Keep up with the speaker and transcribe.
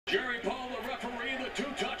Jerry Paul, the referee, the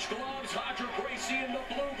two-touch gloves, Gracie in the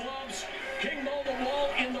blue gloves, King Mo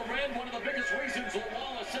Lawal in the red. One of the biggest reasons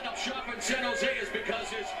Lawal has set up shop in San Jose is because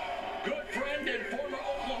his good friend and former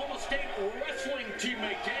Oklahoma State wrestling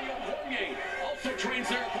teammate Daniel Cormier also trains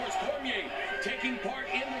there. Of course, Cormier taking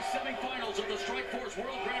part in the semifinals of the Strikeforce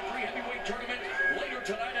World Grand Prix Heavyweight Tournament later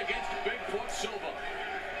tonight against Bigfoot Silva.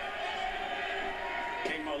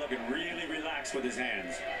 King Mo looking really relaxed with his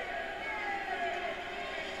hands.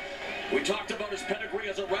 We talked about his pedigree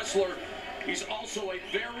as a wrestler. He's also a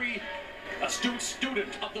very astute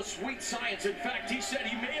student of the sweet science. In fact, he said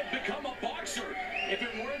he may have become a boxer if it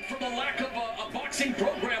weren't for the lack of a boxing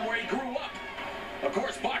program where he grew up. Of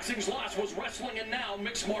course, boxing's loss was wrestling and now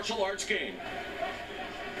mixed martial arts game.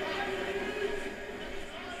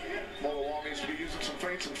 Lawal needs to be using some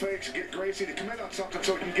feints and fakes and get Gracie to commit on something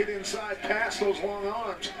so he can get inside past those long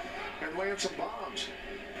arms and land some bombs.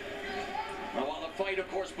 Now, while the fight,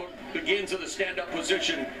 of course, begins in the stand-up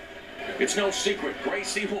position, it's no secret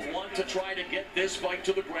Gracie will want to try to get this fight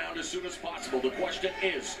to the ground as soon as possible. The question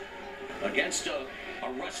is, against a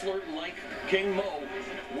wrestler like King Mo,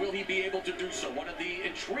 will he be able to do so? One of the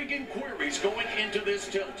intriguing queries going into this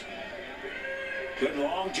tilt. Good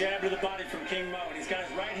long jab to the body from King Mo, and he's got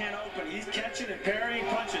his right hand open. He's catching and parrying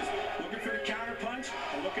punches, looking for the counter punch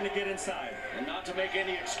and looking to get inside. And not to make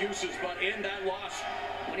any excuses, but in that loss,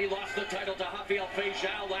 when he lost the title to Rafael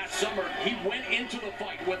Feijão last summer, he went into the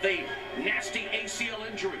fight with a nasty ACL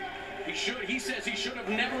injury. He says he should have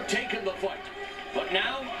never taken the fight. But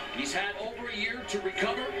now, he's had over a year to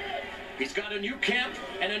recover. He's got a new camp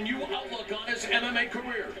and a new outlook on his MMA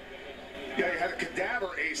career. Yeah, he had a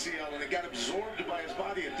cadaver ACL and it got absorbed by his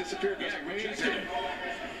body. It disappeared. Yeah, rejected it.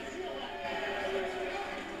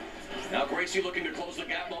 Now Gracie looking to close the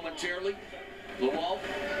gap momentarily. Lawal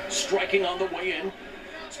striking on the way in.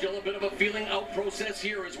 Still a bit of a feeling out process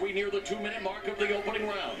here as we near the 2-minute mark of the opening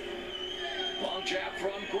round. Long jab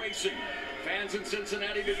from Gracie. Fans in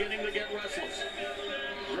Cincinnati beginning to get restless.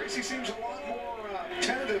 Gracie seems a lot more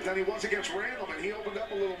tentative than he was against Randleman. He opened up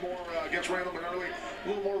a little more against Randleman early. A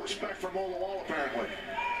little more respect for Mo Lawal apparently.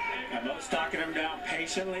 And Mo's stalking him down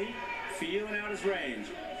patiently, feeling out his range.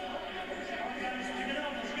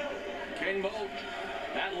 King Mo,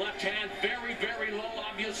 that left hand very, very low,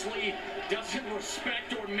 obviously doesn't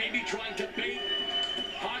respect or maybe trying to bait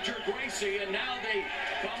Gracie, and now they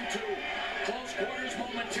come to close quarters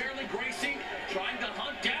momentarily. Gracie trying to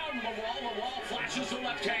hunt down Lawal. Lawal flashes the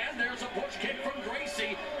left hand. There's a push kick from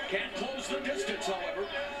Gracie. Can't close the distance, however.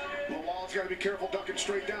 Lawal's got to be careful ducking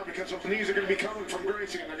straight down because those knees are going to be coming from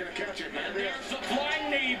Gracie and they're going to catch him. And there's a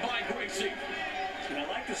flying knee by Gracie. And I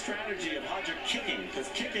like the strategy of Hodger kicking, because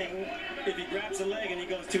kicking, if he grabs a leg and he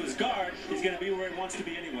goes to his guard, he's going to be where he wants to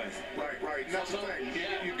be anyways. Right. And that's the thing.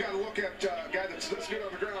 You've got to look at a guy that's this good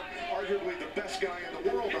on the ground, arguably the best guy in the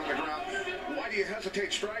world on the ground. Why do you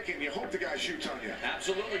hesitate striking? You hope the guy shoots on you.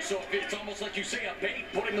 Absolutely. So it's almost like you say a bait,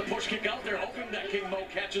 putting the push kick out there, hoping that King Mo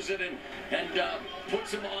catches it and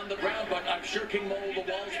puts him on the ground. But I'm sure King Mo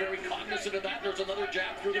Lawal's very cognizant of that. There's another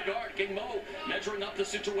jab through the guard. King Mo measuring up the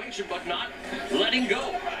situation, but not letting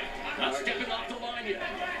go. Not stepping off the line yet.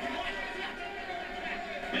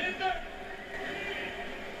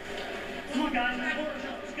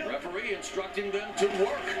 Referee instructing them to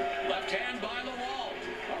work. Left hand by Lawal.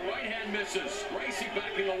 A right hand misses. Gracie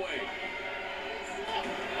backing away.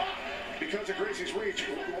 Because of Gracie's reach,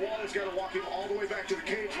 Lawal has got to walk him all the way back to the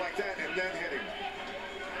cage like that and then hit him.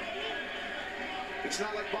 It's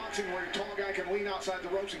not like boxing where a tall guy can lean outside the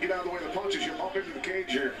ropes and get out of the way of the punches. You bump into the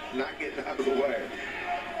cage, you're not getting out of the way.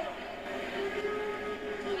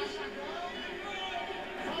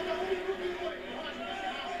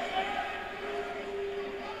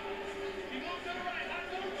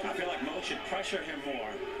 I feel like Mo should pressure him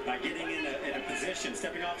more by getting in a position,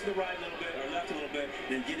 stepping off to the right a little bit or left a little bit,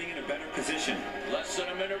 then getting in a better position. Less than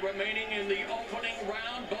a minute remaining in the opening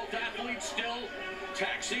round. Both athletes still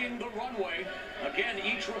taxiing the runway. Again,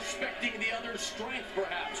 each respecting the other's strength,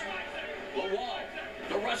 perhaps. Lawal,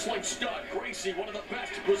 the wrestling stud. Gracie, one of the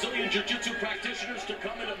best Brazilian Jiu-Jitsu practitioners to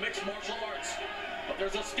come into mixed martial arts. But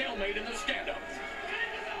there's a stalemate in the stand-up.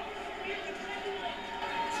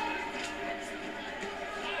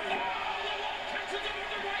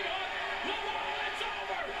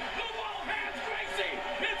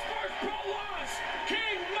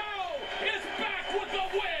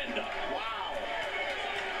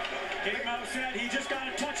 Said he just got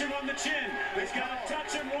to touch him on the chin. He's got to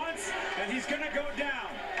touch him once, and he's going to go down.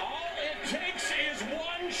 All it takes is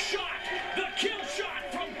one shot. The kill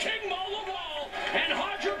shot from King Mo Lawal, and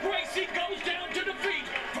Gracie goes down to defeat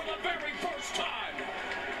for the very first time.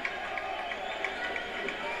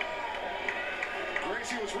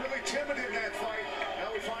 Gracie was really timid in that fight.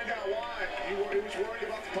 Now we find out why. He was worried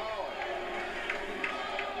about the power.